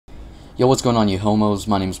Yo, what's going on, you homos?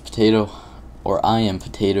 My name is Potato, or I am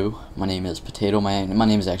Potato. My name is Potato. My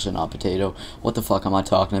name is actually not Potato. What the fuck am I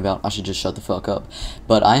talking about? I should just shut the fuck up.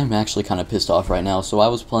 But I am actually kind of pissed off right now. So I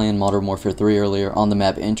was playing Modern Warfare 3 earlier on the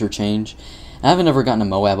map Interchange. I haven't ever gotten a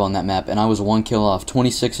Moab on that map, and I was 1 kill off,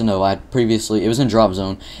 26-0. I had previously, it was in drop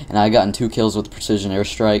zone, and I had gotten 2 kills with precision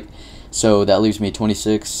airstrike. So that leaves me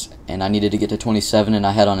 26, and I needed to get to 27, and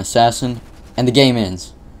I had on Assassin, and the game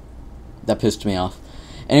ends. That pissed me off.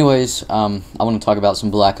 Anyways, I want to talk about some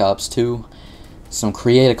Black Ops 2, some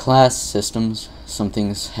create a class systems. Some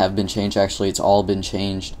things have been changed. Actually, it's all been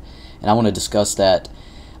changed, and I want to discuss that.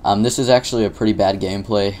 This is actually a pretty bad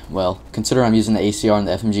gameplay. Well, consider I'm using the ACR and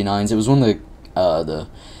the FMG9s. It was when the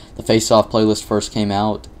Face-Off playlist first came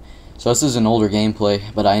out, so this is an older gameplay.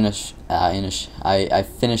 But I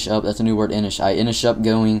finish up. That's a new word. I finish up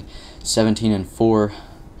going 17-4,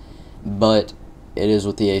 but it is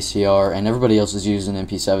with the ACR, and everybody else is using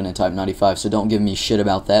MP7 and Type 95, so don't give me shit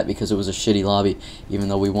about that because it was a shitty lobby, even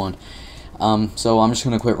though we won. So I'm just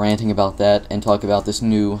going to quit ranting about that and talk about this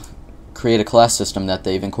new create a class system that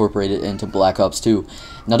they've incorporated into Black Ops 2.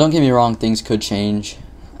 Now, don't get me wrong, things could change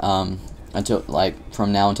from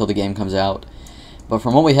now until the game comes out, but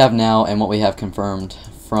from what we have now and what we have confirmed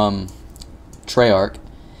from Treyarch,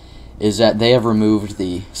 is that they have removed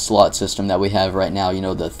the slot system that we have right now. You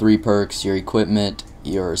know, the 3 perks, your equipment,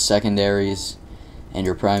 your secondaries, and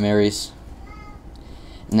your primaries.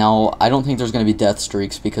 Now, I don't think there's going to be death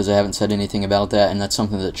streaks because I haven't said anything about that, and that's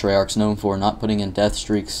something that Treyarch's known for, not putting in death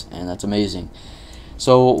streaks, and that's amazing.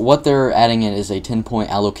 So what they're adding in is a 10-point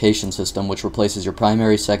allocation system, which replaces your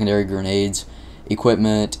primary, secondary, grenades,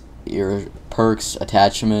 equipment, your perks,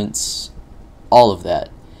 attachments, all of that.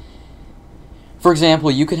 For example,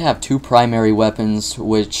 you could have 2 primary weapons,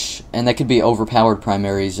 and that could be overpowered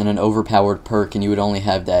primaries and an overpowered perk, and you would only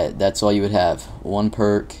have that. That's all you would have. 1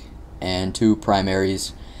 perk and 2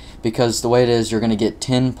 primaries. Because the way it is, you're going to get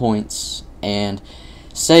 10 points, and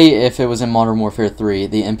say if it was in Modern Warfare 3,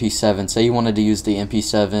 the MP7, say you wanted to use the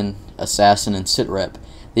MP7, Assassin, and Sit Rep,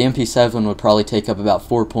 the MP7 would probably take up about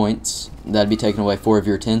 4 points. That'd be taking away 4 of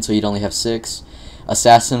your 10, so you'd only have 6.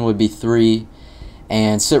 Assassin would be 3.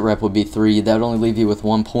 And sit rep would be 3. That would only leave you with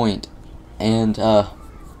 1 point. And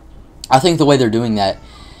I think the way they're doing that,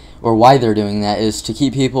 or why they're doing that, is to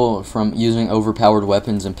keep people from using overpowered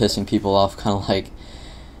weapons and pissing people off, kind of like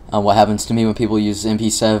what happens to me when people use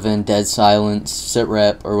MP7, Dead Silence, sit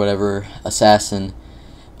rep, or whatever, Assassin.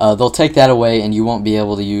 They'll take that away, and you won't be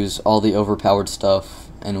able to use all the overpowered stuff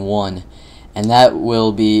in one. And that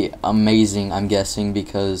will be amazing, I'm guessing,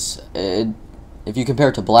 because if you compare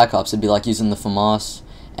it to Black Ops, it'd be like using the FAMAS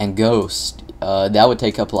and Ghost. That would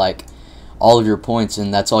take up like all of your points,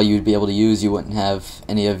 and that's all you'd be able to use. You wouldn't have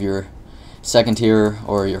any of your second tier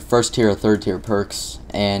or your first tier or third tier perks,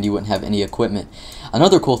 and you wouldn't have any equipment.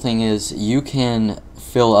 Another cool thing is you can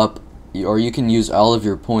fill up, or you can use all of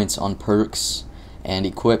your points on perks and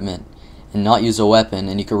equipment and not use a weapon,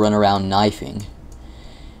 and you can run around knifing.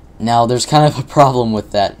 Now, there's kind of a problem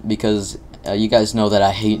with that because you guys know that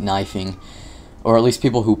I hate knifing. Or at least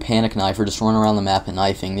people who panic knife or just run around the map and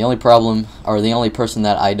knifing. The only problem, or the only person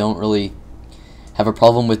that I don't really have a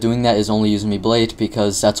problem with doing that is only using me Blade,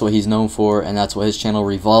 because that's what he's known for, and that's what his channel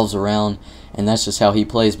revolves around, and that's just how he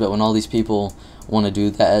plays. But when all these people want to do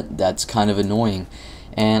that, that's kind of annoying.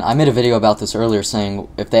 And I made a video about this earlier saying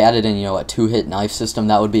if they added in, you know, a 2-hit knife system,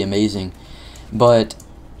 that would be amazing. But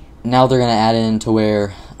now they're going to add in to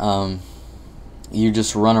where you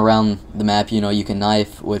just run around the map, you know, you can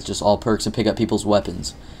knife with just all perks and pick up people's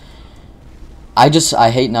weapons. I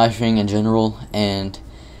hate knifing in general, and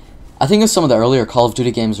I think of some of the earlier Call of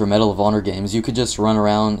Duty games or Medal of Honor games, you could just run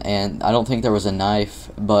around, and I don't think there was a knife,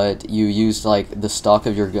 but you used like the stock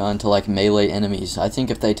of your gun to like melee enemies. I think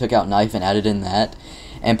if they took out knife and added in that,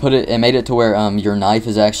 and made it to where your knife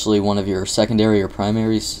is actually one of your secondary or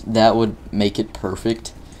primaries, that would make it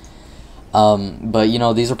perfect. But you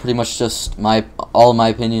know, these are pretty much just all of my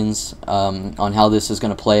opinions on how this is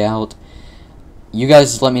going to play out. You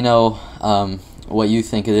guys let me know what you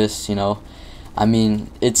think of this. You know, I mean,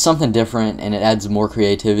 it's something different, and it adds more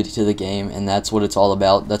creativity to the game, and that's what it's all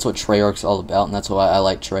about. That's what Treyarch's all about, and that's why I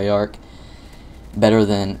like Treyarch better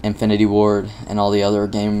than Infinity Ward and all the other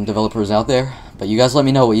game developers out there. But you guys let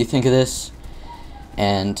me know what you think of this.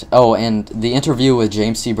 And and the interview with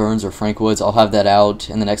James C. Burns or Frank Woods, I'll have that out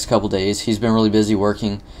in the next couple days. He's been really busy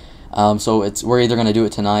working, so we're either going to do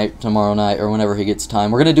it tonight, tomorrow night, or whenever he gets time.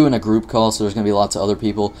 We're going to do it in a group call, so there's going to be lots of other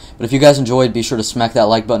people. But if you guys enjoyed, be sure to smack that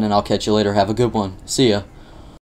like button, and I'll catch you later. Have a good one. See ya.